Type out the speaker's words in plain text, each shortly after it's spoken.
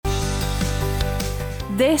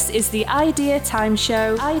This is the Idea Time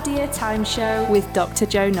Show with Dr.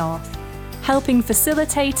 Joe North, helping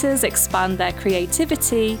facilitators expand their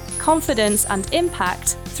creativity, confidence and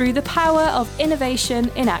impact through the power of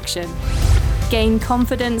innovation in action. Gain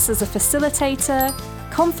confidence as a facilitator,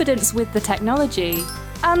 confidence with the technology,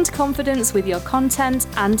 and confidence with your content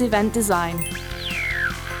and event design.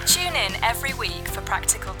 Tune in every week for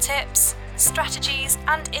practical tips, strategies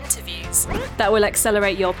and interviews that will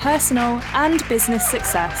accelerate your personal and business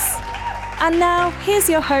success. And now, here's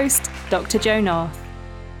your host, Dr. Joe North.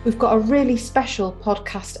 We've got a really special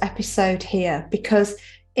podcast episode here because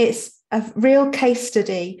it's a real case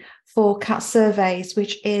study for Catsurveys,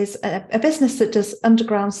 which is a business that does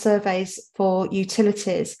underground surveys for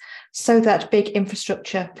utilities so that big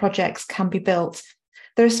infrastructure projects can be built.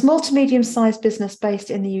 They're a small to medium-sized business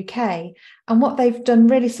based in the UK, and what they've done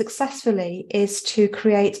really successfully is to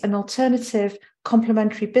create an alternative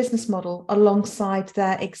complementary business model alongside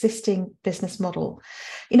their existing business model.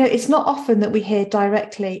 You know, it's not often that we hear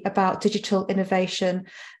directly about digital innovation,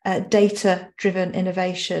 data-driven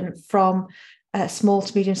innovation from a small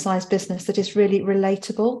to medium-sized business that is really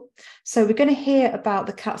relatable. So we're going to hear about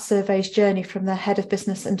the Catsurveys journey from their head of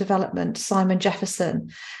business and development, Jefferson.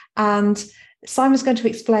 And Simon's going to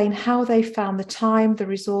explain how they found the time, the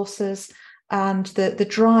resources, and the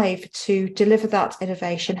drive to deliver that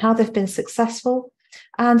innovation, how they've been successful,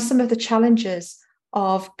 and some of the challenges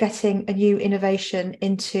of getting a new innovation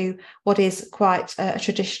into what is quite a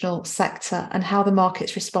traditional sector, and how the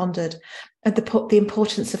market's responded, and the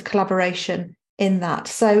importance of collaboration in that.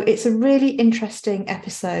 So it's a really interesting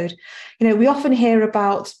episode. You know, we often hear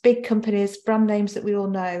about big companies, brand names that we all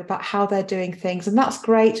know, about how they're doing things, and that's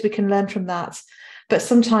great. We can learn from that. But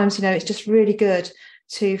sometimes, you know, it's just really good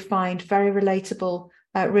to find very relatable,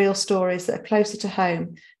 real stories that are closer to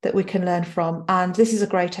home that we can learn from. And this is a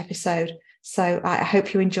great episode. So I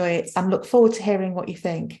hope you enjoy it and look forward to hearing what you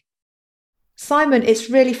think. Simon, it's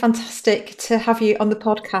really fantastic to have you on the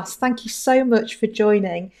podcast. Thank you so much for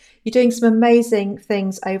joining. You're doing some amazing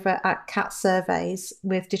things over at Catsurveys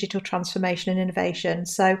with digital transformation and innovation.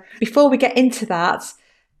 So before we get into that,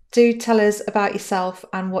 do tell us about yourself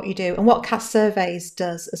and what you do and what Catsurveys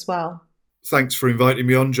does as well. Thanks for inviting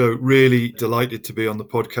me on, Joe. Really delighted to be on the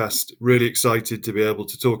podcast. Really excited to be able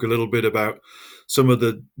to talk a little bit about some of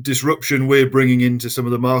the disruption we're bringing into some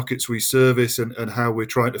of the markets we service and how we're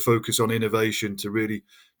trying to focus on innovation to really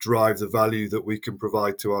drive the value that we can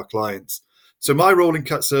provide to our clients. So my role in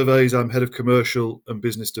Catsurveys, I'm head of commercial and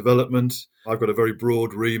business development. I've got a very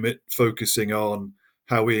broad remit focusing on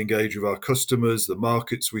how we engage with our customers, the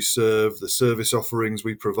markets we serve, the service offerings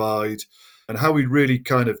we provide, and how we really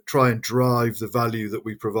kind of try and drive the value that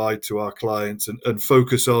we provide to our clients and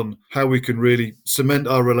focus on how we can really cement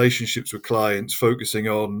our relationships with clients, focusing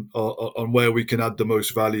on where we can add the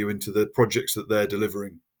most value into the projects that they're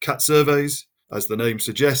delivering. Catsurveys, as the name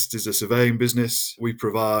suggests, is a surveying business. We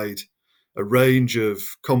provide a range of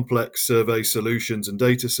complex survey solutions and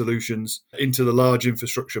data solutions into the large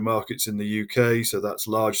infrastructure markets in the UK. So that's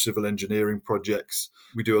large civil engineering projects.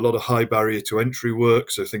 We do a lot of high barrier to entry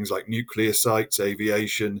work, so things like nuclear sites,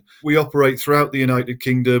 aviation. We operate throughout the United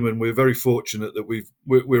Kingdom, and we're very fortunate that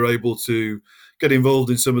we're able to get involved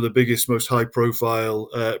in some of the biggest, most high-profile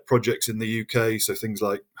projects in the UK. So things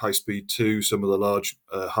like High Speed 2, some of the large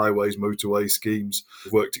highways, motorway schemes.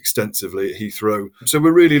 We've worked extensively at Heathrow. So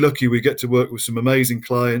we're really lucky. We get to work with some amazing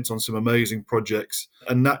clients on some amazing projects.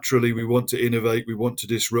 And naturally, we want to innovate, we want to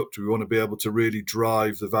disrupt, we want to be able to really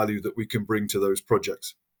drive the value that we can bring to those projects.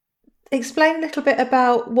 Explain a little bit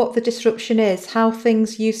about what the disruption is, how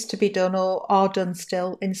things used to be done or are done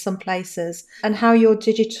still in some places, and how your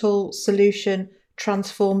digital solution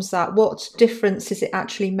transforms that. What difference is it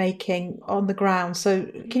actually making on the ground? So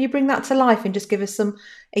can you bring that to life and just give us some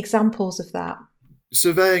examples of that?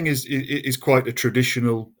 Surveying is quite a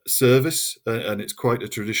traditional service and it's quite a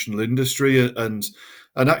traditional industry.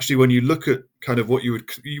 And actually, when you look at kind of what you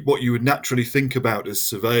would naturally think about as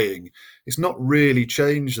surveying, it's not really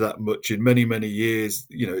changed that much in many, many years.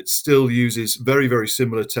 You know, it still uses very, very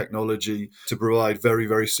similar technology to provide very,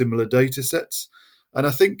 very similar data sets. And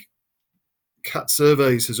I think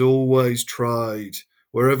Catsurveys has always tried,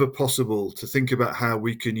 wherever possible, to think about how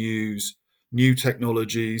we can use new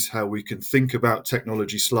technologies, how we can think about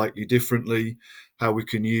technology slightly differently, how we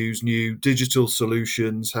can use new digital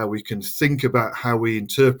solutions, how we can think about how we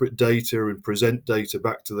interpret data and present data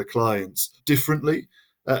back to the clients differently.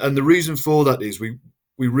 And the reason for that is we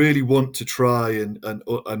really want to try and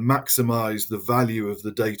maximize the value of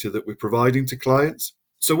the data that we're providing to clients.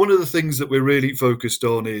 So one of the things that we're really focused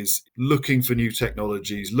on is looking for new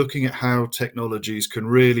technologies, looking at how technologies can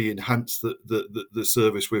really enhance the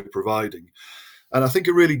service we're providing. And I think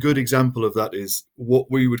a really good example of that is what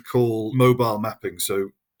we would call mobile mapping, so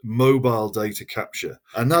mobile data capture.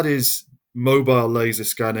 And that is mobile laser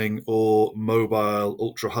scanning or mobile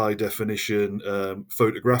ultra high definition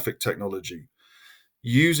photographic technology.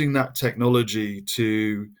 Using that technology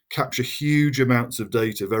to capture huge amounts of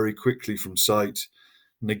data very quickly from site,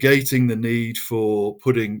 negating the need for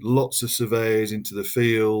putting lots of surveyors into the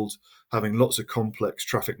field, having lots of complex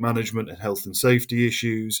traffic management and health and safety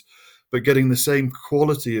issues, but getting the same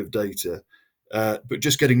quality of data, but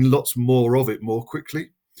just getting lots more of it more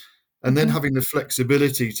quickly. And then having the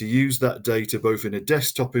flexibility to use that data both in a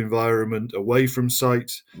desktop environment, away from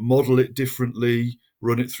site, model it differently,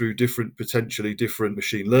 run it through potentially different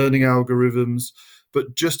machine learning algorithms,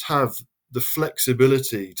 but just have the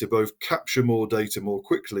flexibility to both capture more data more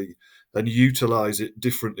quickly and utilize it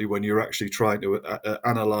differently when you're actually trying to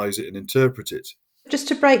analyze it and interpret it. Just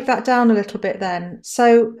to break that down a little bit then.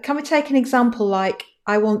 So can we take an example like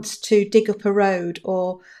I want to dig up a road,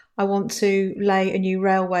 or I want to lay a new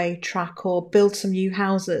railway track, or build some new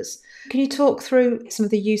houses? Can you talk through some of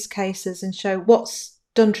the use cases and show what's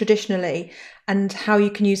done traditionally and how you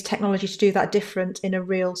can use technology to do that different in a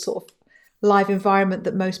real sort of live environment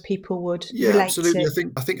that most people would relate absolutely.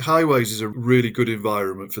 to? I think highways is a really good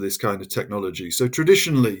environment for this kind of technology. So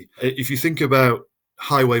traditionally, if you think about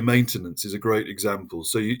highway maintenance is a great example.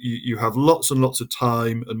 So you have lots and lots of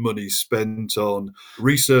time and money spent on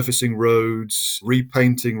resurfacing roads,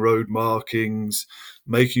 repainting road markings,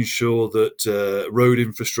 making sure that road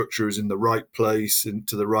infrastructure is in the right place and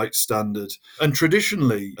to the right standard. And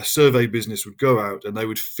traditionally, a survey business would go out and they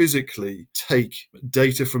would physically take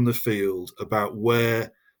data from the field about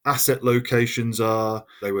where asset locations are.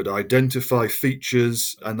 They would identify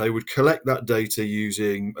features and they would collect that data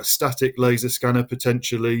using a static laser scanner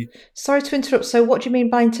potentially. Sorry to interrupt. So what do you mean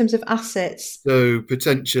by in terms of assets? So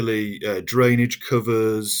potentially drainage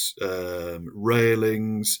covers,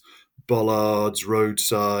 railings, bollards, road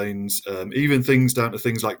signs, even things down to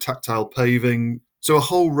things like tactile paving. So a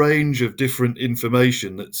whole range of different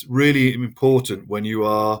information that's really important when you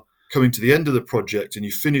are coming to the end of the project and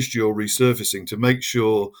you've finished your resurfacing, to make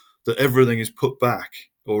sure that everything is put back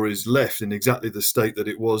or is left in exactly the state that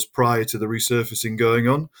it was prior to the resurfacing going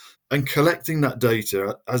on. And collecting that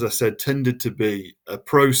data, as I said, tended to be a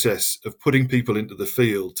process of putting people into the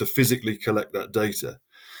field to physically collect that data.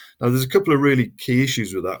 Now, there's a couple of really key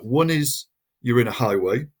issues with that. One is you're in a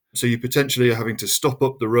highway, so you potentially are having to stop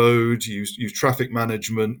up the road, use traffic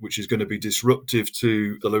management, which is going to be disruptive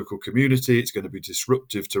to the local community. It's going to be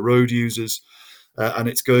disruptive to road users. And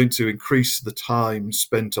it's going to increase the time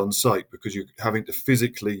spent on site because you're having to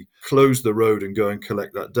physically close the road and go and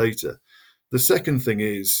collect that data. The second thing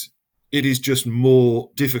is, it is just more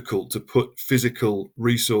difficult to put physical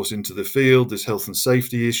resource into the field. There's health and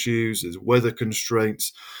safety issues, there's weather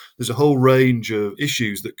constraints, there's a whole range of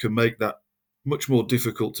issues that can make that much more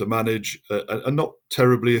difficult to manage and not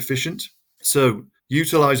terribly efficient. So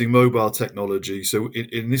utilizing mobile technology. So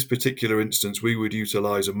in this particular instance, we would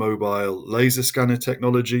utilize a mobile laser scanner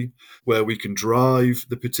technology where we can drive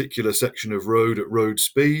the particular section of road at road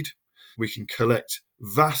speed. We can collect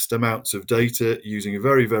vast amounts of data using a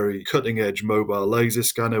very, very cutting edge mobile laser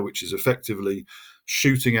scanner, which is effectively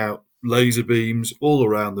shooting out laser beams all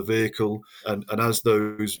around the vehicle. And as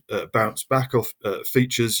those bounce back off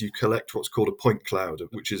features, you collect what's called a point cloud,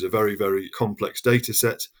 which is a very, very complex data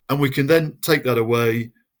set. And we can then take that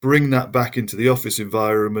away, bring that back into the office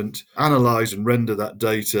environment, analyze and render that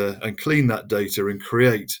data and clean that data and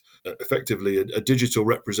create effectively a digital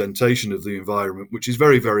representation of the environment, which is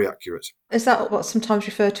very, very accurate. Is that what's sometimes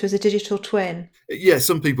referred to as a digital twin? Yeah,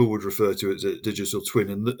 some people would refer to it as a digital twin.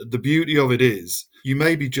 And the beauty of it is you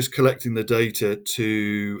may be just collecting the data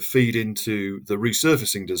to feed into the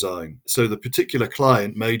resurfacing design. So the particular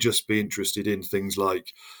client may just be interested in things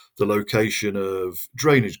like the location of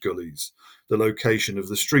drainage gullies, the location of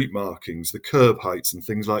the street markings, the curb heights and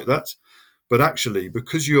things like that. But actually,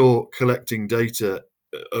 because you're collecting data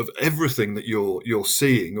of everything that you're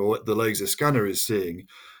seeing or the laser scanner is seeing,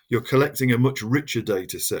 you're collecting a much richer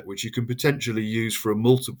data set, which you can potentially use for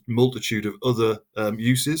a multitude of other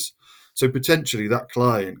uses. So potentially that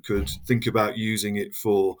client could think about using it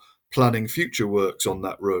for planning future works on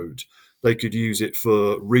that road. They could use it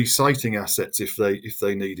for resiting assets if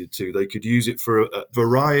they needed to. They could use it for a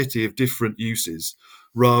variety of different uses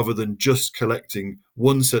rather than just collecting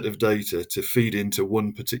one set of data to feed into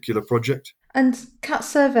one particular project. And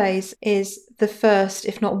Catsurveys is the first,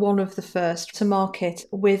 if not one of the first, to market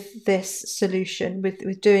with this solution,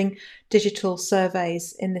 with doing digital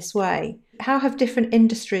surveys in this way. How have different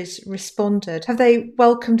industries responded? Have they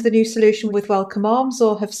welcomed the new solution with welcome arms,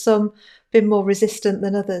 or have some been more resistant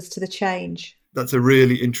than others to the change? That's a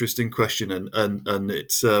really interesting question, and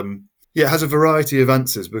it's it has a variety of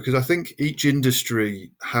answers, because I think each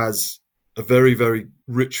industry has a very, very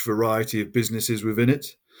rich variety of businesses within it.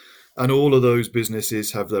 And all of those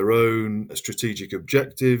businesses have their own strategic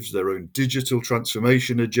objectives, their own digital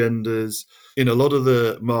transformation agendas. In a lot of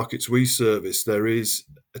the markets we service, there is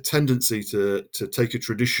a tendency to take a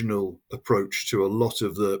traditional approach to a lot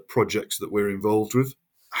of the projects that we're involved with.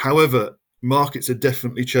 However, markets are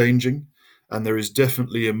definitely changing, and there is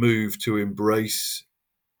definitely a move to embrace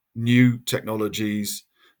new technologies,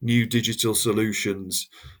 new digital solutions.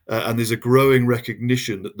 And there's a growing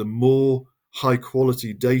recognition that the more high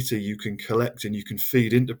quality data you can collect and you can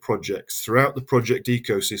feed into projects throughout the project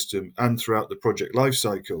ecosystem and throughout the project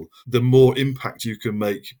lifecycle, the more impact you can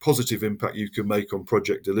make, positive impact you can make on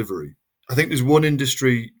project delivery. I think there's one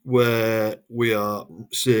industry where we are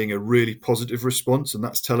seeing a really positive response, and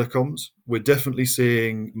that's telecoms. We're definitely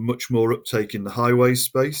seeing much more uptake in the highways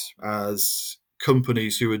space as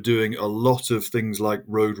companies who are doing a lot of things like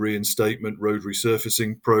road reinstatement, road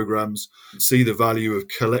resurfacing programs, see the value of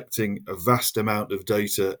collecting a vast amount of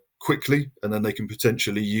data quickly, and then they can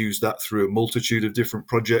potentially use that through a multitude of different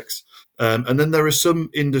projects. And then there are some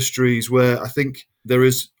industries where I think there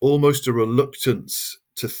is almost a reluctance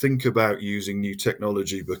to think about using new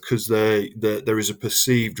technology because there is a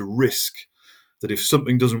perceived risk that if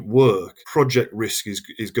something doesn't work, project risk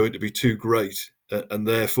is going to be too great, and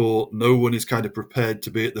therefore no one is kind of prepared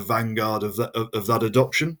to be at the vanguard of that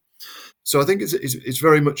adoption. So I think it's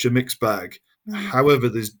very much a mixed bag. However,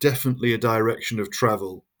 there's definitely a direction of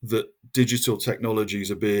travel that digital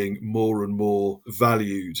technologies are being more and more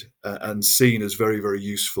valued and seen as very, very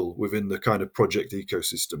useful within the kind of project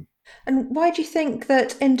ecosystem. And why do you think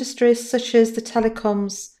that industries such as the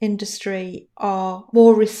telecoms industry are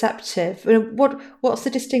more receptive? What's the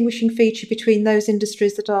distinguishing feature between those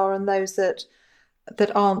industries that are and those that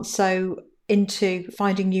aren't so into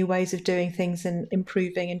finding new ways of doing things and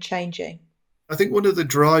improving and changing? I think one of the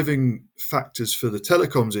driving factors for the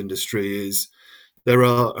telecoms industry is there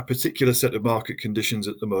are a particular set of market conditions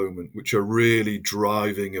at the moment which are really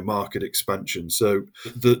driving a market expansion. So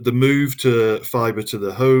the move to fibre to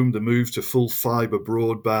the home, the move to full fibre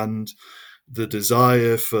broadband, the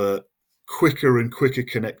desire for quicker and quicker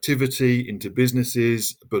connectivity into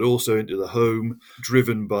businesses, but also into the home,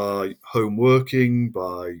 driven by home working,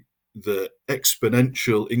 by the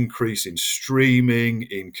exponential increase in streaming,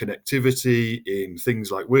 in connectivity, in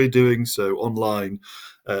things like we're doing, so online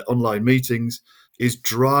meetings, is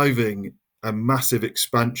driving a massive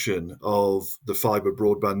expansion of the fibre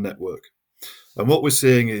broadband network. And what we're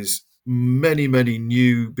seeing is many, many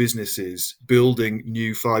new businesses building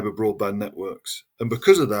new fibre broadband networks. And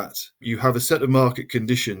because of that, you have a set of market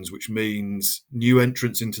conditions, which means new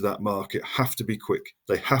entrants into that market have to be quick.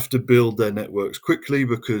 They have to build their networks quickly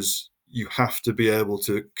because you have to be able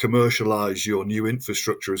to commercialize your new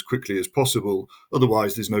infrastructure as quickly as possible.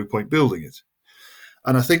 Otherwise, there's no point building it.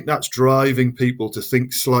 And I think that's driving people to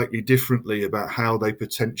think slightly differently about how they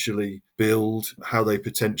potentially build, how they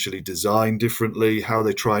potentially design differently, how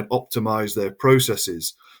they try and optimize their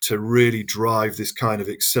processes to really drive this kind of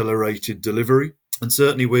accelerated delivery. And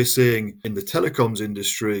certainly we're seeing in the telecoms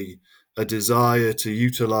industry a desire to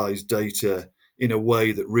utilize data in a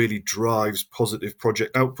way that really drives positive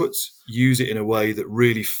project outputs, use it in a way that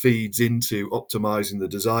really feeds into optimizing the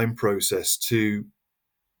design process to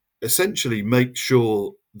essentially make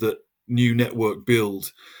sure that new network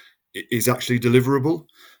build is actually deliverable,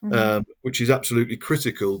 which is absolutely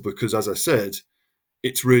critical because, as I said,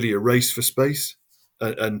 it's really a race for space.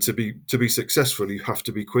 And to be successful, you have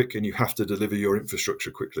to be quick and you have to deliver your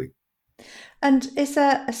infrastructure quickly. And is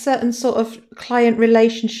there a certain sort of client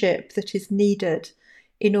relationship that is needed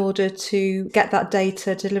in order to get that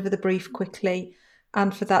data, deliver the brief quickly,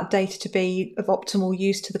 and for that data to be of optimal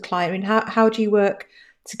use to the client? I mean, how do you work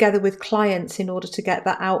together with clients in order to get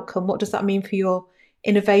that outcome? What does that mean for your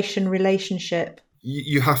innovation relationship?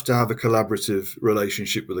 You have to have a collaborative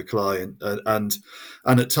relationship with a client, and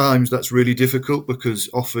at times that's really difficult because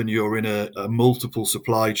often you're in a multiple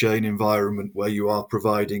supply chain environment where you are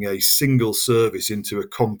providing a single service into a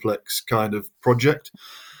complex kind of project.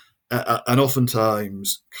 And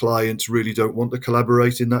oftentimes clients really don't want to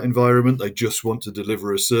collaborate in that environment. They just want to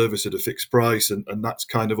deliver a service at a fixed price, and that's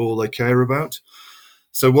kind of all they care about.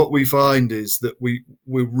 So what we find is that we're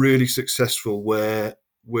really successful where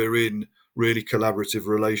we're in really collaborative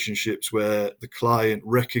relationships, where the client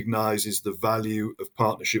recognizes the value of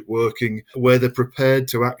partnership working, where they're prepared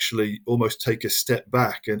to actually almost take a step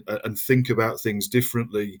back and think about things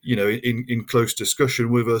differently, in close discussion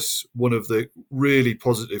with us. One of the really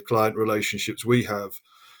positive client relationships we have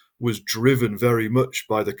was driven very much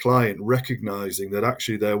by the client recognizing that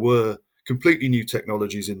actually there were completely new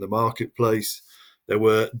technologies in the marketplace. There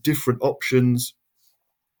were different options,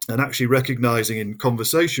 and actually recognizing in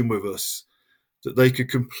conversation with us that they could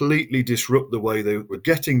completely disrupt the way they were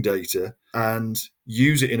getting data and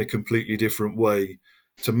use it in a completely different way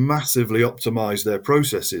to massively optimize their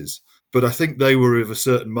processes. But I think they were of a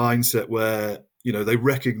certain mindset where, they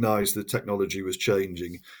recognized the technology was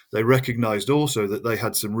changing. They recognized also that they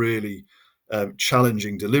had some really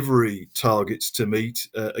challenging delivery targets to meet,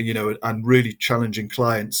 and really challenging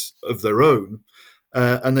clients of their own.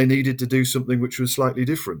 And they needed to do something which was slightly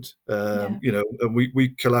different, and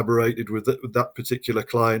we collaborated with that particular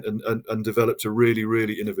client and developed a really,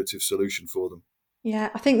 really innovative solution for them. Yeah,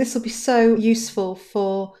 I think this will be so useful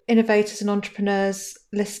for innovators and entrepreneurs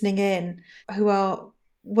listening in who are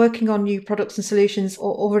working on new products and solutions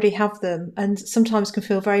or already have them, and sometimes can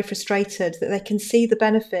feel very frustrated that they can see the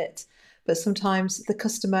benefit, but sometimes the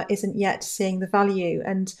customer isn't yet seeing the value.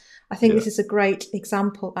 And I think this is a great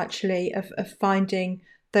example, actually, of finding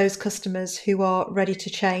those customers who are ready to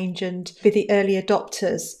change and be the early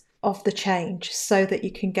adopters of the change, so that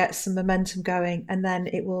you can get some momentum going, and then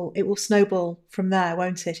it will snowball from there,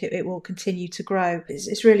 won't it? It will continue to grow.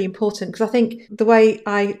 It's really important, because I think the way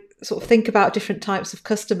I sort of think about different types of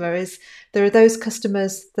customer is there are those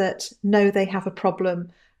customers that know they have a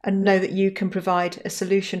problem and know that you can provide a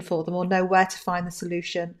solution for them, or know where to find the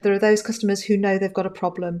solution. There are those customers who know they've got a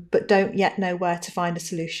problem but don't yet know where to find a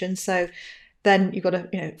solution. So then you've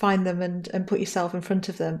got to find them and put yourself in front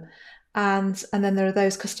of them. And then there are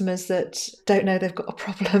those customers that don't know they've got a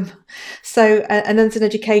problem. So and then there's an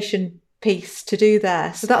education piece to do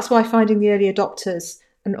there. So that's why finding the early adopters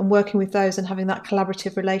and working with those and having that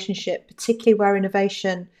collaborative relationship, particularly where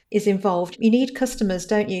innovation is involved. You need customers,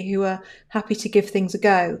 don't you, who are happy to give things a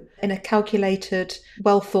go in a calculated,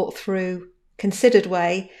 well thought through, considered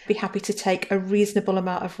way, be happy to take a reasonable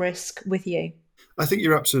amount of risk with you. I think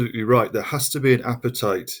you're absolutely right. There has to be an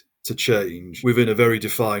appetite to change within a very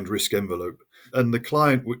defined risk envelope. And the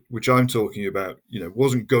client, which I'm talking about,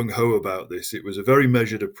 wasn't gung-ho about this. It was a very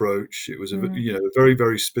measured approach. It was a very,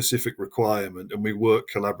 very specific requirement, and we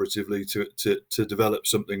worked collaboratively to develop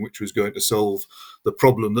something which was going to solve the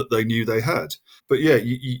problem that they knew they had. But yeah,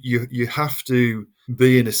 you have to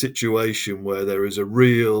be in a situation where there is a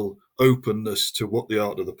real openness to what the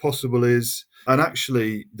art of the possible is, and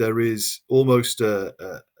actually there is almost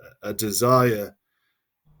a desire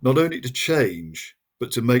not only to change, but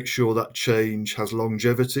to make sure that change has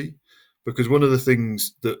longevity. Because one of the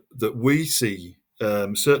things that we see,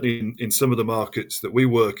 certainly in some of the markets that we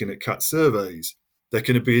work in at Catsurveys, there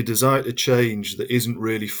can be a desire to change that isn't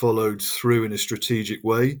really followed through in a strategic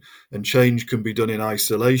way. And change can be done in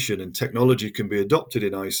isolation, and technology can be adopted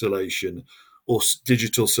in isolation, or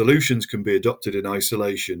digital solutions can be adopted in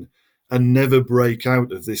isolation, and never break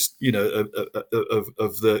out of this, of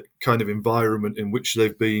the kind of environment in which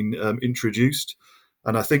they've been introduced.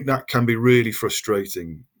 And I think that can be really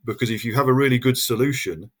frustrating, because if you have a really good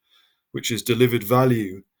solution, which has delivered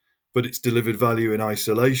value, but it's delivered value in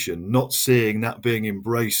isolation, not seeing that being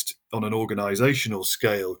embraced on an organizational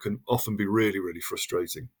scale can often be really, really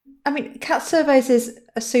frustrating. I mean, Catsurveys is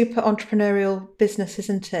a super entrepreneurial business,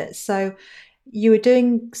 isn't it? So you were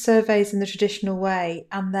doing surveys in the traditional way,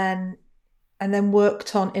 and then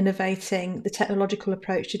worked on innovating the technological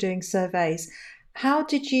approach to doing surveys. How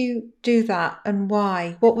did you do that, and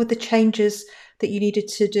why? What were the changes that you needed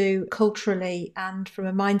to do culturally and from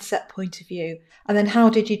a mindset point of view? And then how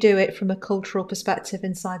did you do it from a cultural perspective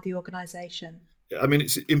inside the organisation? I mean,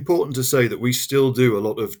 it's important to say that we still do a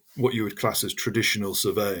lot of what you would class as traditional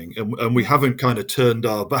surveying, and we haven't kind of turned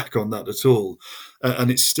our back on that at all.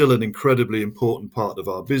 And it's still an incredibly important part of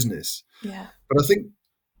our business. Yeah. But I think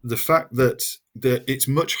the fact that it's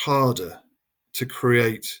much harder to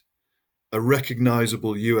create a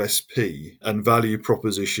recognizable USP and value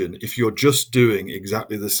proposition if you're just doing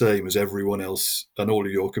exactly the same as everyone else and all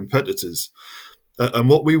of your competitors. And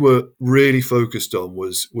what we were really focused on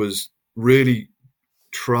was really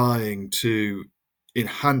trying to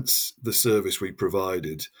enhance the service we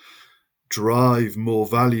provided, drive more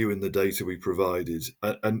value in the data we provided.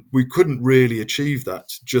 And we couldn't really achieve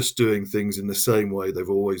that just doing things in the same way they've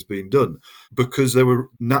always been done, because there were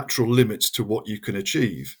natural limits to what you can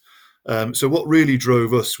achieve. So what really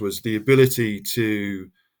drove us was the ability to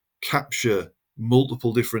capture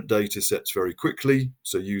multiple different data sets very quickly.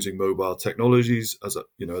 So using mobile technologies, as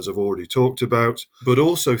I've already talked about, but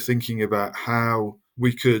also thinking about how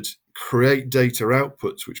we could create data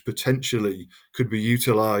outputs which potentially could be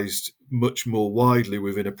utilized much more widely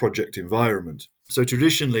within a project environment. So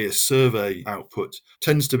traditionally, a survey output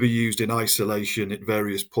tends to be used in isolation at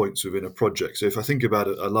various points within a project. So if I think about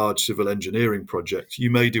a large civil engineering project, you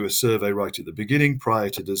may do a survey right at the beginning prior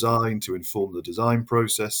to design to inform the design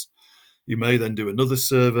process. You may then do another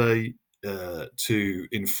survey to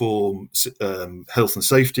inform health and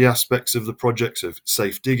safety aspects of the project, so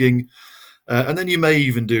safe digging. And then you may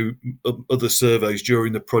even do other surveys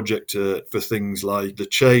during the project for things like the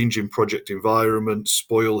change in project environment,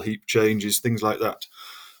 spoil heap changes, things like that.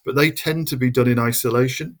 But they tend to be done in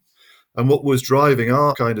isolation. And what was driving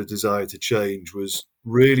our kind of desire to change was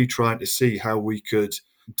really trying to see how we could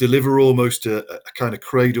deliver almost a kind of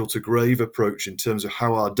cradle to grave approach in terms of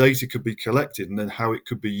how our data could be collected and then how it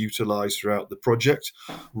could be utilized throughout the project,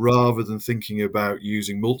 rather than thinking about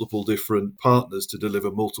using multiple different partners to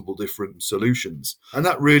deliver multiple different solutions. And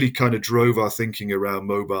that really kind of drove our thinking around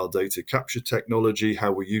mobile data capture technology,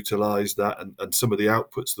 how we utilize that, and some of the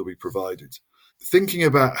outputs that we provided. Thinking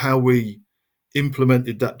about how we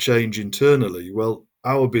implemented that change internally, well,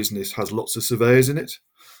 our business has lots of surveyors in it,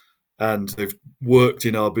 and they've worked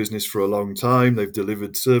in our business for a long time. They've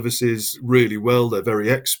delivered services really well. They're very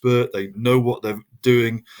expert. They know what they're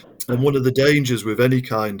doing. And one of the dangers with any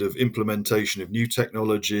kind of implementation of new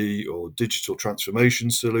technology or digital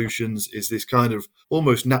transformation solutions is this kind of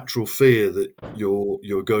almost natural fear that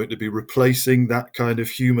you're going to be replacing that kind of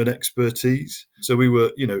human expertise. So we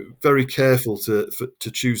were, very careful to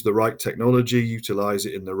choose the right technology, utilize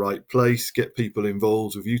it in the right place, get people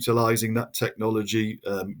involved with utilizing that technology,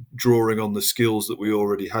 drawing on the skills that we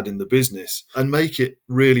already had in the business, and make it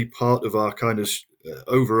really part of our kind of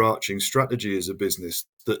overarching strategy as a business,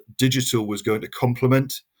 that digital was going to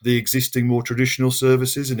complement the existing more traditional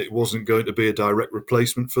services, and it wasn't going to be a direct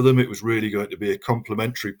replacement for them. It was really going to be a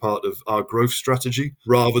complementary part of our growth strategy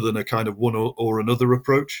rather than a kind of one or another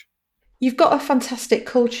approach. You've got a fantastic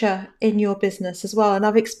culture in your business as well, and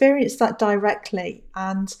I've experienced that directly.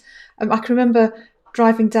 And I can remember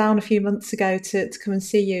driving down a few months ago to come and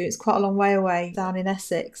see you. It's quite a long way away down in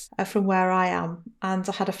Essex from where I am, and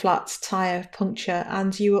I had a flat tyre puncture,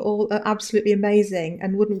 and you were all absolutely amazing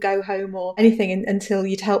and wouldn't go home or anything until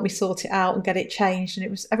you'd help me sort it out and get it changed.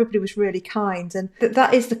 And everybody was really kind, and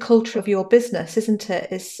that is the culture of your business, isn't it?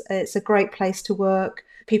 It's a great place to work.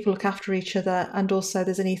 People look after each other, and also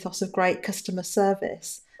there's an ethos of great customer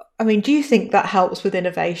service. I mean, do you think that helps with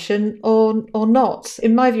innovation or not?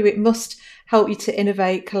 In my view, it must help you to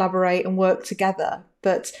innovate, collaborate, and work together.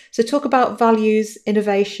 But so talk about values,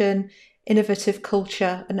 innovation, innovative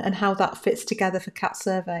culture, and how that fits together for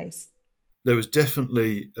Catsurveys. There was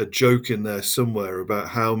definitely a joke in there somewhere about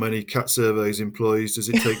how many Catsurveys employees does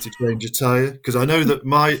it take to change a tyre? Because I know that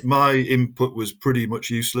my input was pretty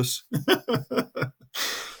much useless.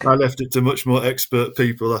 I left it to much more expert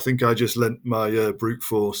people. I think I just lent my brute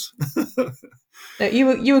force. No,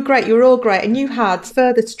 you were great. You were all great, and you had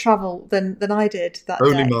further to travel than I did that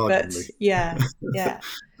Only day. But marginally. yeah.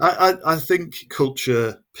 I think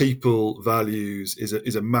culture, people, values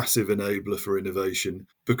is a massive enabler for innovation,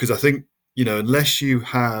 because I think, unless you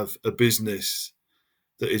have a business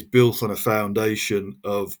that is built on a foundation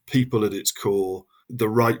of people at its core, the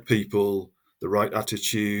right people, the right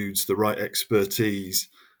attitudes, the right expertise,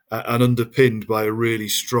 and underpinned by a really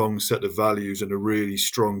strong set of values and a really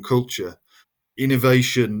strong culture,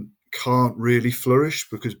 innovation can't really flourish,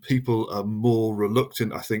 because people are more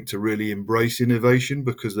reluctant, I think, to really embrace innovation,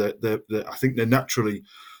 because I think they're naturally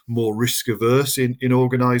more risk averse in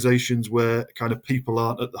organizations where kind of people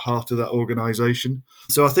aren't at the heart of that organization.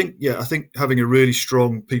 So I think having a really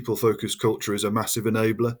strong people focused culture is a massive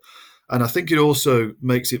enabler. And I think it also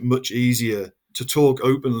makes it much easier to talk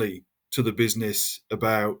openly to the business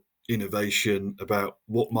about innovation, about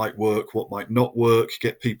what might work, what might not work,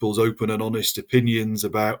 get people's open and honest opinions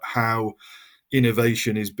about how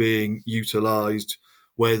innovation is being utilized,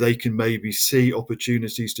 where they can maybe see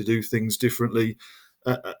opportunities to do things differently.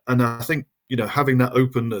 And I think, having that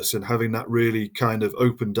openness and having that really kind of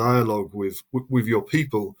open dialogue with your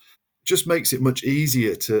people just makes it much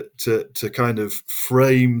easier to kind of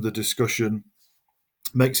frame the discussion,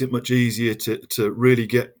 makes it much easier to really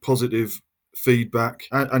get positive feedback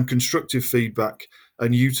and constructive feedback,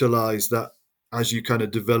 and utilize that as you kind of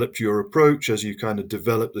develop your approach, as you kind of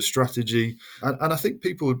develop the strategy. And I think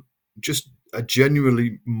people just are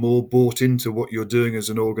genuinely more bought into what you're doing as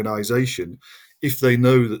an organization if they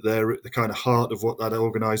know that they're at the kind of heart of what that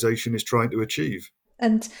organisation is trying to achieve.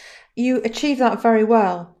 And you achieve that very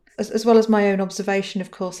well. As well as my own observation,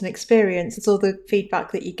 of course, and experience, it's all the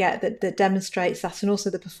feedback that you get that demonstrates that, and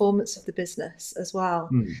also the performance of the business as well,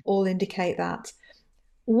 all indicate that.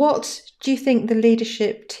 What do you think the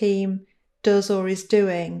leadership team does or is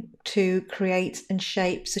doing to create and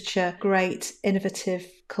shape such a great, innovative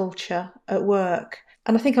culture at work?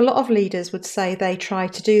 And I think a lot of leaders would say they try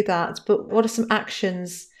to do that, but what are some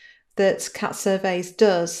actions that Catsurveys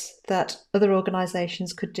does that other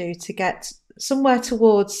organisations could do to get somewhere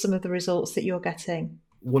towards some of the results that you're getting?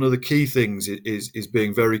 One of the key things is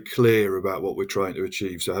being very clear about what we're trying to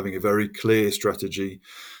achieve. So having a very clear strategy,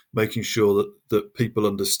 making sure that people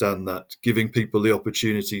understand that, giving people the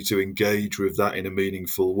opportunity to engage with that in a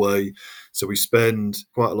meaningful way. So we spend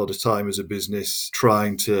quite a lot of time as a business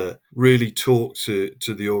trying to really talk to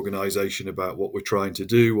the organisation about what we're trying to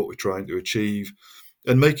do, what we're trying to achieve,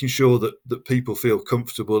 and making sure that people feel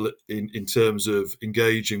comfortable in terms of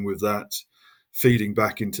engaging with that, feeding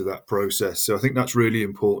back into that process. So I think that's really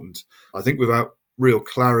important. I think without real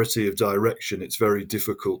clarity of direction, it's very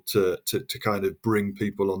difficult to kind of bring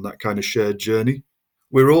people on that kind of shared journey.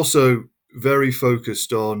 We're also very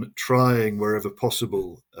focused on trying wherever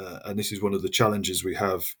possible, and this is one of the challenges we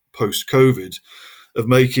have post-COVID, of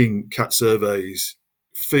making Catsurveys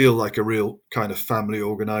feel like a real kind of family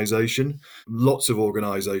organisation. Lots of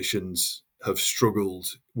organisations have struggled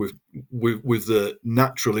with the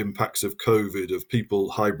natural impacts of COVID, of people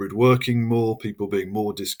hybrid working more, people being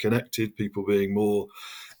more disconnected, people being more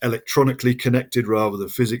electronically connected rather than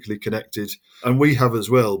physically connected. And we have as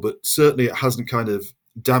well, but certainly it hasn't kind of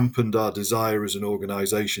dampened our desire as an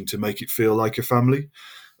organisation to make it feel like a family.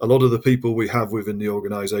 A lot of the people we have within the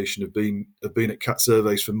organisation have been at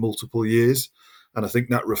Catsurveys for multiple years. And I think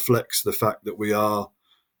that reflects the fact that we are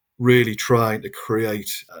really trying to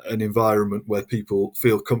create an environment where people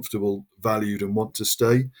feel comfortable, valued, and want to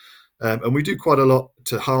stay. And we do quite a lot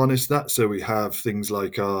to harness that. So we have things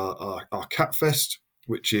like our Cat Fest,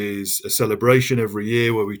 which is a celebration every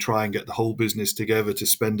year where we try and get the whole business together to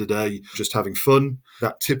spend a day just having fun.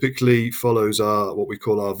 That typically follows what we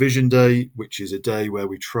call our Vision Day, which is a day where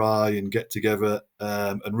we try and get together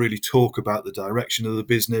and really talk about the direction of the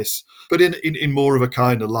business, but in more of a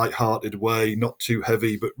kind of light-hearted way, not too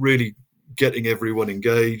heavy, but really getting everyone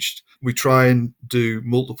engaged. We try and do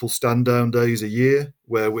multiple stand-down days a year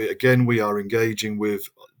where we are engaging with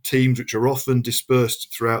teams which are often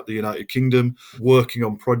dispersed throughout the United Kingdom, working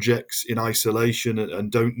on projects in isolation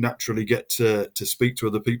and don't naturally get to speak to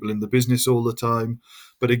other people in the business all the time.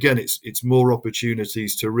 But again, it's more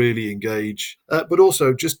opportunities to really engage, but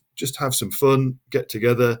also just have some fun, get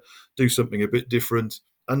together, do something a bit different.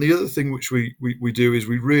 And the other thing which we do is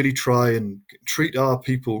we really try and treat our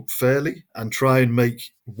people fairly and try and make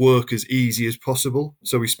work as easy as possible.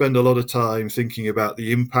 So we spend a lot of time thinking about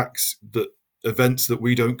the impacts that events that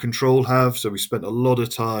we don't control have. So we spent a lot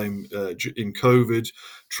of time in COVID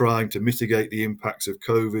trying to mitigate the impacts of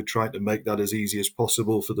COVID, trying to make that as easy as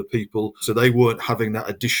possible for the people so they weren't having that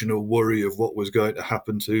additional worry of what was going to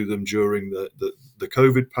happen to them during the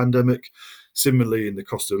COVID pandemic. Similarly, in the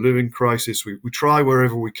cost of living crisis, we try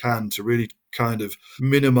wherever we can to really kind of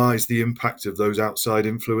minimize the impact of those outside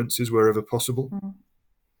influences wherever possible.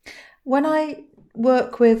 When I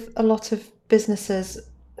work with a lot of businesses,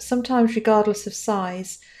 sometimes regardless of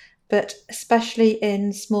size, but especially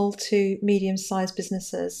in small to medium-sized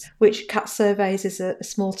businesses, which Catsurveys is a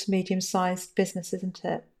small to medium-sized business, isn't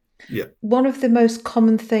it? Yeah. One of the most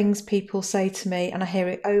common things people say to me, and I hear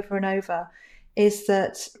it over and over, is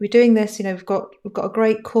that we're doing this, we've got a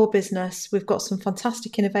great core business, we've got some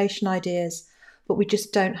fantastic innovation ideas, but we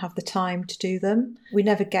just don't have the time to do them. We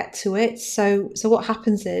never get to it. So what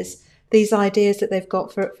happens is these ideas that they've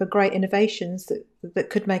got for great innovations that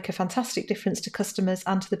could make a fantastic difference to customers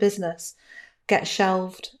and to the business get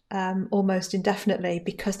shelved almost indefinitely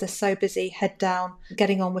because they're so busy, head down,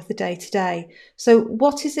 getting on with the day-to-day. So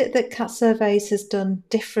what is it that Catsurveys has done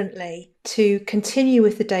differently to continue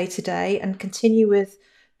with the day-to-day and continue with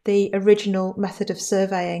the original method of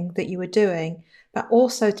surveying that you were doing, but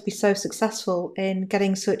also to be so successful in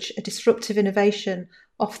getting such a disruptive innovation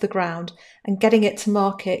off the ground and getting it to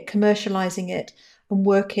market, commercializing it and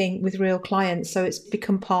working with real clients so it's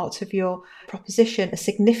become part of your proposition, a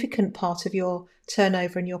significant part of your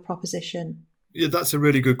turnover and your proposition? Yeah, that's a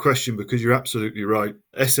really good question because you're absolutely right.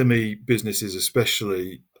 SME businesses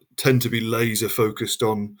especially tend to be laser focused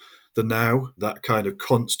on the now, that kind of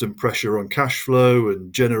constant pressure on cash flow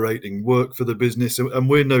and generating work for the business. And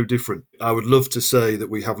we're no different. I would love to say that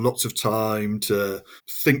we have lots of time to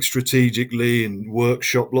think strategically and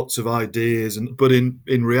workshop lots of ideas, but in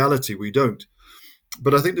reality, we don't.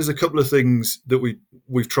 But I think there's a couple of things that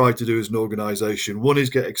we've tried to do as an organisation. One is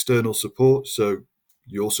get external support. So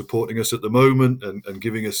you're supporting us at the moment and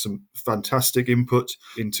giving us some fantastic input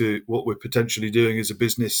into what we're potentially doing as a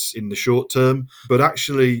business in the short term. But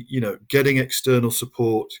actually, getting external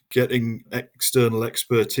support, getting external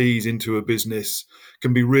expertise into a business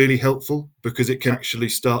can be really helpful, because it can actually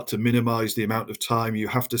start to minimize the amount of time you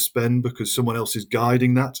have to spend because someone else is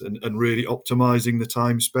guiding that and really optimizing the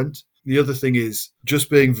time spent. The other thing is just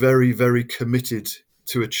being very, very committed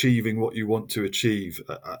to achieving what you want to achieve.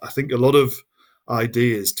 I think a lot of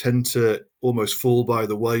ideas tend to almost fall by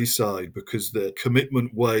the wayside because the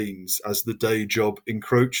commitment wanes as the day job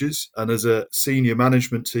encroaches. And as a senior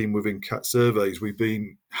management team within Catsurveys,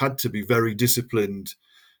 we've had to be very disciplined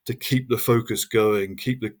to keep the focus going,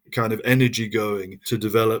 keep the kind of energy going to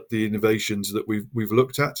develop the innovations that we've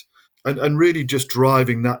looked at. And really just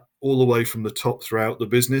driving that all the way from the top throughout the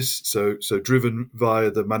business. So driven via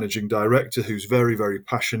the managing director, who's very, very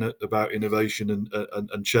passionate about innovation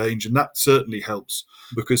and change. And that certainly helps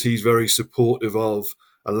because he's very supportive of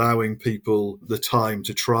allowing people the time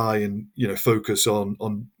to try and, focus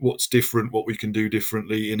on what's different, what we can do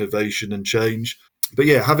differently, innovation and change. But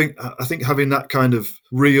yeah, I think having that kind of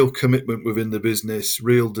real commitment within the business,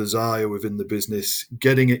 real desire within the business,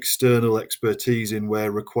 getting external expertise in where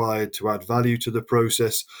required to add value to the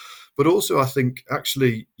process, but also I think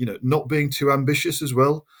actually, not being too ambitious as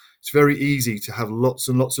well. It's very easy to have lots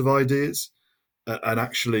and lots of ideas and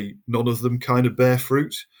actually none of them kind of bear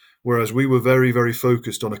fruit. Whereas we were very, very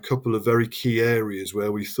focused on a couple of very key areas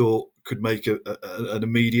where we thought could make an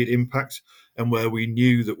immediate impact and where we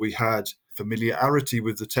knew that we had familiarity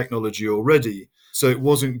with the technology already. So it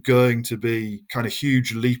wasn't going to be kind of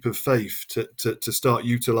huge leap of faith to start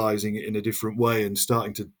utilizing it in a different way and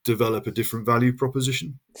starting to develop a different value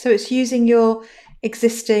proposition. So it's using your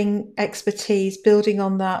existing expertise, building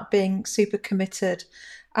on that, being super committed.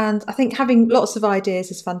 And I think having lots of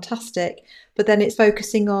ideas is fantastic, but then it's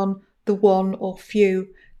focusing on the one or few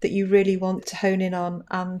that you really want to hone in on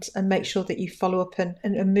and make sure that you follow up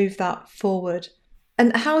and move that forward.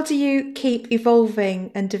 And how do you keep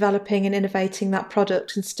evolving and developing and innovating that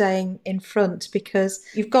product and staying in front? Because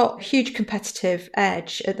you've got a huge competitive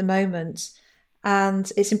edge at the moment,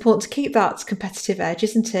 and it's important to keep that competitive edge,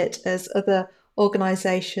 isn't it, as other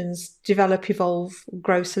organisations develop, evolve,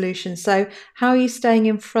 grow solutions. So how are you staying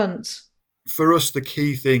in front? For us, the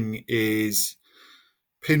key thing is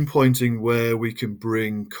pinpointing where we can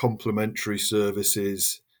bring complementary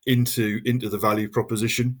services into the value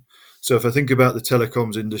proposition. So if I think about the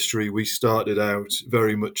telecoms industry, we started out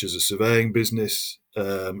very much as a surveying business,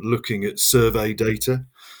 looking at survey data.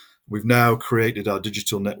 We've now created our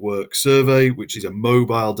digital network survey, which is a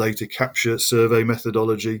mobile data capture survey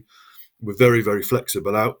methodology with very, very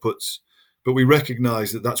flexible outputs. But we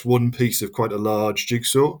recognize that that's one piece of quite a large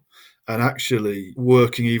jigsaw. And actually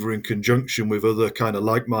working either in conjunction with other kind of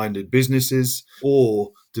like-minded businesses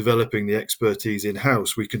or developing the expertise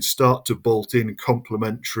in-house, we can start to bolt in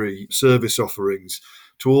complementary service offerings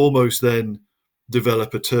to almost then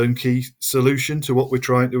develop a turnkey solution to what we're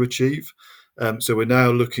trying to achieve. So we're now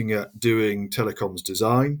looking at doing telecoms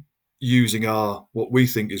design, using our what we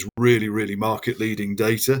think is really, really market-leading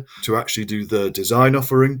data to actually do the design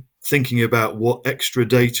offering, thinking about what extra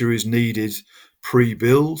data is needed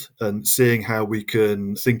pre-build and seeing how we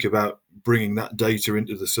can think about bringing that data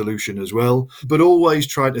into the solution as well, but always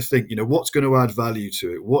trying to think, what's going to add value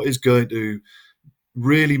to it? What is going to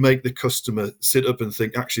really make the customer sit up and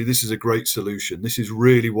think, actually, this is a great solution. This is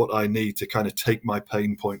really what I need to kind of take my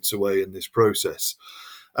pain points away in this process.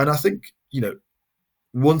 And I think,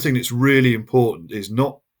 one thing that's really important is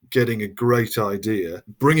not getting a great idea,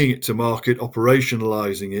 bringing it to market,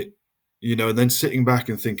 operationalizing it, and then sitting back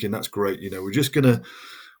and thinking that's great. We're just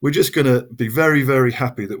gonna be very, very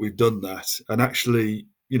happy that we've done that, and actually,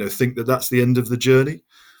 think that that's the end of the journey,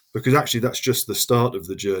 because actually that's just the start of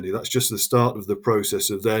the journey. That's just the start of the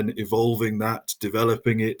process of then evolving that,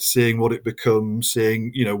 developing it, seeing what it becomes,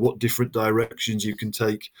 seeing what different directions you can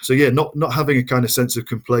take. So yeah, not having a kind of sense of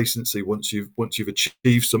complacency once you've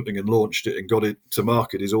achieved something and launched it and got it to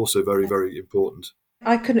market is also very, very important.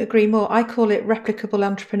 I couldn't agree more. I call it replicable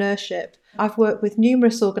entrepreneurship. I've worked with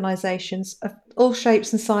numerous organisations of all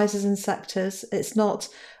shapes and sizes and sectors. It's not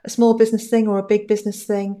a small business thing or a big business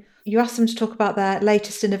thing. You ask them to talk about their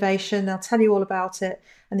latest innovation, they'll tell you all about it,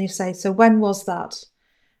 and you say, so when was that?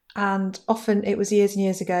 And often it was years and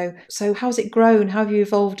years ago. So how's it grown? How have you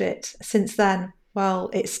evolved it since then? Well,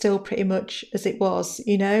 it's still pretty much as it was,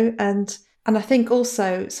 and I think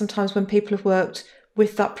also sometimes when people have worked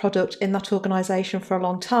with that product in that organization for a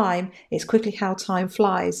long time, it's quickly how time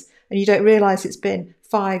flies. And you don't realize it's been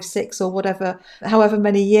 5, 6, or whatever, however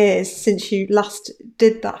many years since you last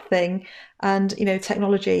did that thing. And,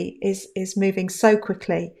 technology is moving so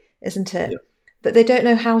quickly, isn't it? Yeah. That they don't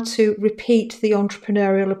know how to repeat the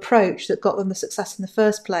entrepreneurial approach that got them the success in the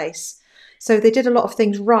first place. So they did a lot of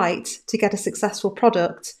things right to get a successful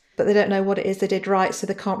product, but they don't know what it is they did right, so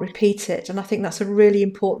they can't repeat it. And I think that's a really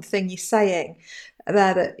important thing you're saying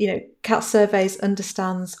there, that, Catsurveys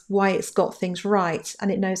understands why it's got things right, and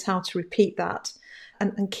it knows how to repeat that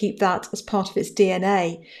and keep that as part of its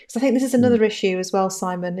DNA. Because I think this is another issue as well,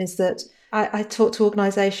 Simon, is that I talk to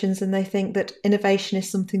organisations and they think that innovation is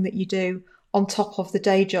something that you do on top of the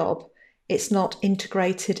day job. It's not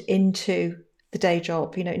integrated into the day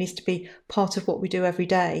job. It needs to be part of what we do every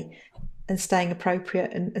day, and staying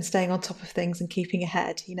appropriate and staying on top of things and keeping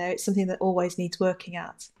ahead. It's something that always needs working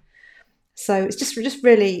at. So it's just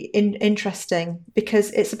really interesting, because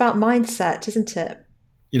it's about mindset, isn't it?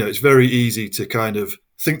 It's very easy to kind of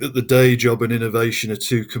think that the day job and innovation are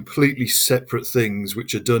two completely separate things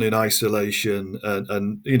which are done in isolation,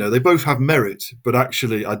 and they both have merit, but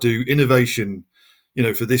actually I do innovation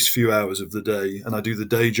for this few hours of the day, and I do the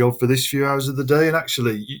day job for this few hours of the day. And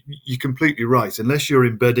actually you're completely right, unless you're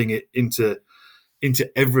embedding it into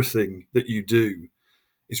everything that you do,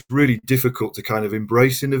 it's really difficult to kind of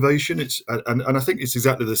embrace innovation. And I think it's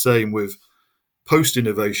exactly the same with post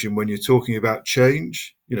innovation. When you're talking about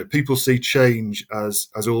change, people see change as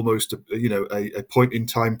almost a point in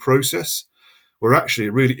time process, where actually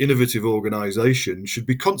a really innovative organization should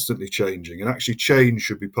be constantly changing, and actually change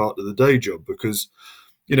should be part of the day job. Because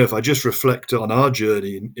if I just reflect on our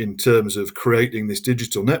journey in terms of creating this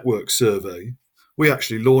digital network survey, we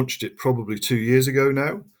actually launched it probably 2 years ago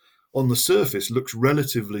now. On the surface, looks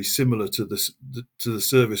relatively similar to the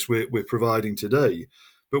service we're providing today.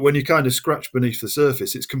 But when you kind of scratch beneath the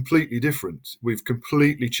surface, it's completely different. We've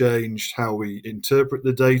completely changed how we interpret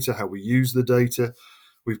the data, how we use the data.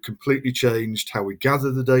 We've completely changed how we gather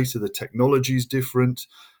the data. The technology is different.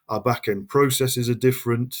 Our back-end processes are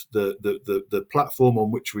different. The platform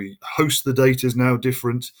on which we host the data is now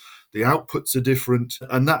different. The outputs are different.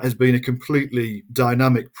 And that has been a completely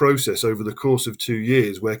dynamic process over the course of 2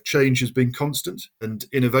 years, where change has been constant and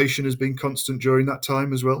innovation has been constant during that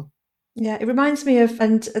time as well. Yeah, it reminds me of,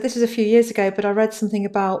 and this was a few years ago, but I read something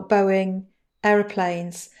about Boeing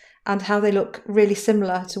aeroplanes and how they look really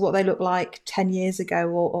similar to what they looked like 10 years ago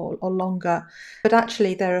or longer. But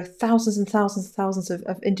actually, there are thousands and thousands and thousands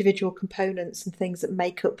of individual components and things that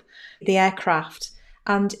make up the aircraft.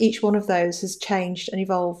 And each one of those has changed and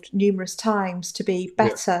evolved numerous times to be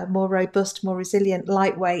better, more robust, more resilient,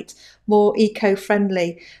 lightweight, more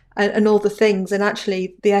eco-friendly, and all the things. And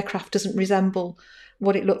actually, the aircraft doesn't resemble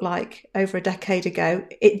what it looked like over a decade ago.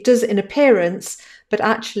 It does in appearance, but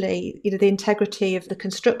actually, the integrity of the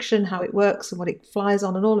construction, how it works and what it flies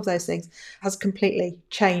on and all of those things has completely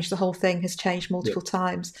changed. The whole thing has changed multiple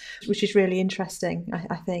times, which is really interesting,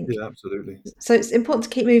 I think. Yeah, absolutely. So it's important to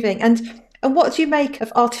keep moving. And what do you make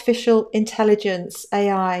of artificial intelligence,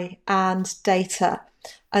 AI, and data?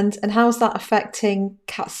 And how's that affecting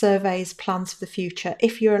Catsurveys' plans for the future,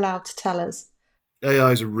 if you're allowed to tell us?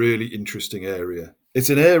 AI is a really interesting area. It's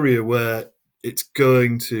an area where it's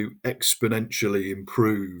going to exponentially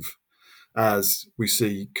improve as we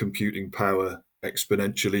see computing power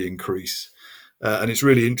exponentially increase. And it's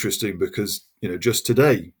really interesting because, just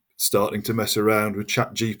today, starting to mess around with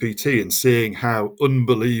ChatGPT and seeing how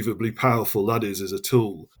unbelievably powerful that is as a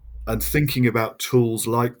tool, and thinking about tools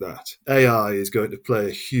like that. AI is going to play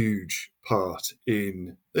a huge part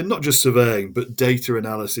in not just surveying, but data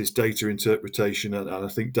analysis, data interpretation, and I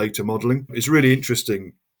think data modeling. It's really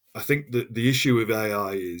interesting. I think that the issue with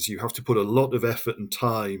AI is you have to put a lot of effort and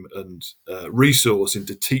time and resource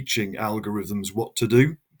into teaching algorithms what to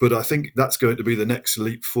do. But I think that's going to be the next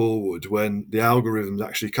leap forward, when the algorithm's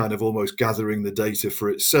actually kind of almost gathering the data for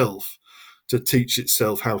itself to teach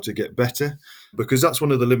itself how to get better. Because that's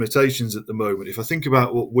one of the limitations at the moment. If I think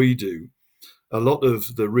about what we do, a lot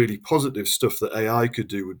of the really positive stuff that AI could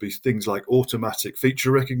do would be things like automatic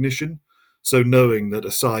feature recognition. So knowing that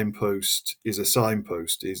a signpost is a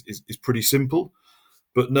signpost is pretty simple.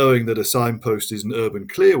 But knowing that a signpost is an urban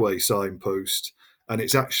clearway signpost and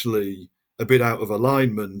it's actually a bit out of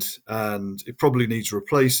alignment and it probably needs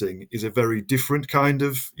replacing is a very different kind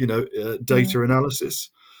of data analysis.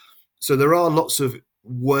 So there are lots of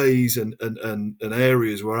ways and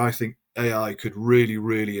areas where I think AI could really,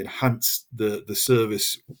 really enhance the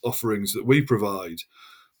service offerings that we provide,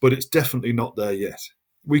 but it's definitely not there yet.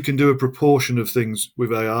 We can do a proportion of things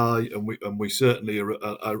with AI, and we certainly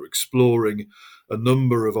are exploring a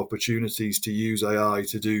number of opportunities to use AI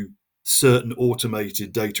to do certain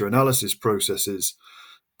automated data analysis processes.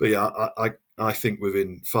 But yeah, I think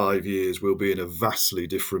within 5 years we'll be in a vastly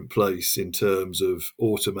different place in terms of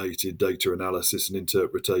automated data analysis and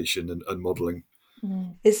interpretation and modelling.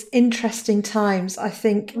 It's interesting times, I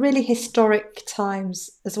think, really historic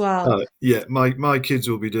times as well. Yeah, my kids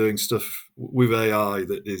will be doing stuff with AI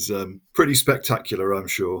that is pretty spectacular, I'm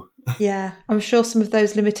sure. Yeah, I'm sure some of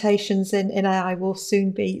those limitations in AI will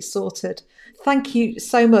soon be sorted. Thank you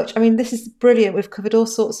so much. I mean, this is brilliant. We've covered all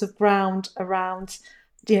sorts of ground around,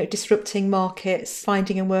 disrupting markets,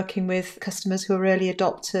 finding and working with customers who are early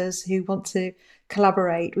adopters, who want to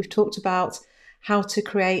collaborate. We've talked about how to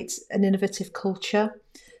create an innovative culture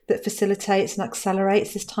that facilitates and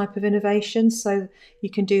accelerates this type of innovation, so you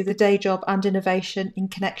can do the day job and innovation in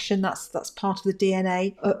connection. That's part of the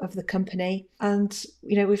DNA of the company. And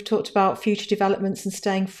we've talked about future developments and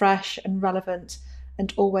staying fresh and relevant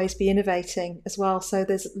and always be innovating as well. So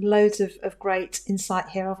there's loads of great insight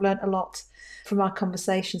here. I've learned a lot from our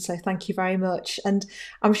conversation, so thank you very much. And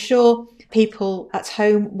I'm sure people at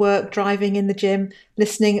home, work, driving, in the gym,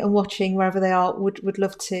 listening and watching wherever they are would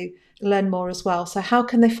love to learn more as well. So how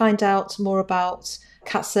can they find out more about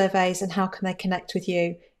Catsurveys, and how can they connect with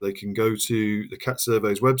you? They can go to the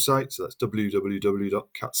Catsurveys website, so that's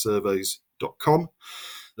www.catsurveys.com.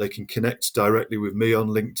 They can connect directly with me on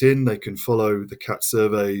LinkedIn. They can follow the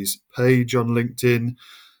Catsurveys page on LinkedIn.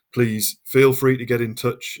 Please feel free to get in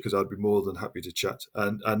touch, because I'd be more than happy to chat.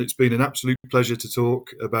 And it's been an absolute pleasure to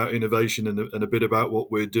talk about innovation and a bit about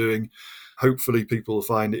what we're doing. Hopefully people will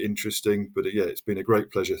find it interesting. But yeah, it's been a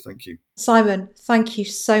great pleasure. Thank you. Simon, thank you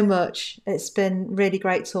so much. It's been really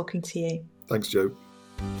great talking to you. Thanks, Jo.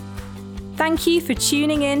 Thank you for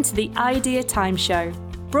tuning in to the Idea Time Show,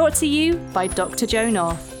 brought to you by Dr. Jo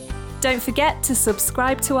North. Don't forget to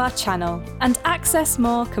subscribe to our channel and access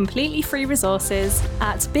more completely free resources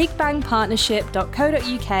at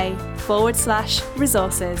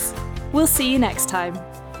bigbangpartnership.co.uk/resources. We'll see you next time.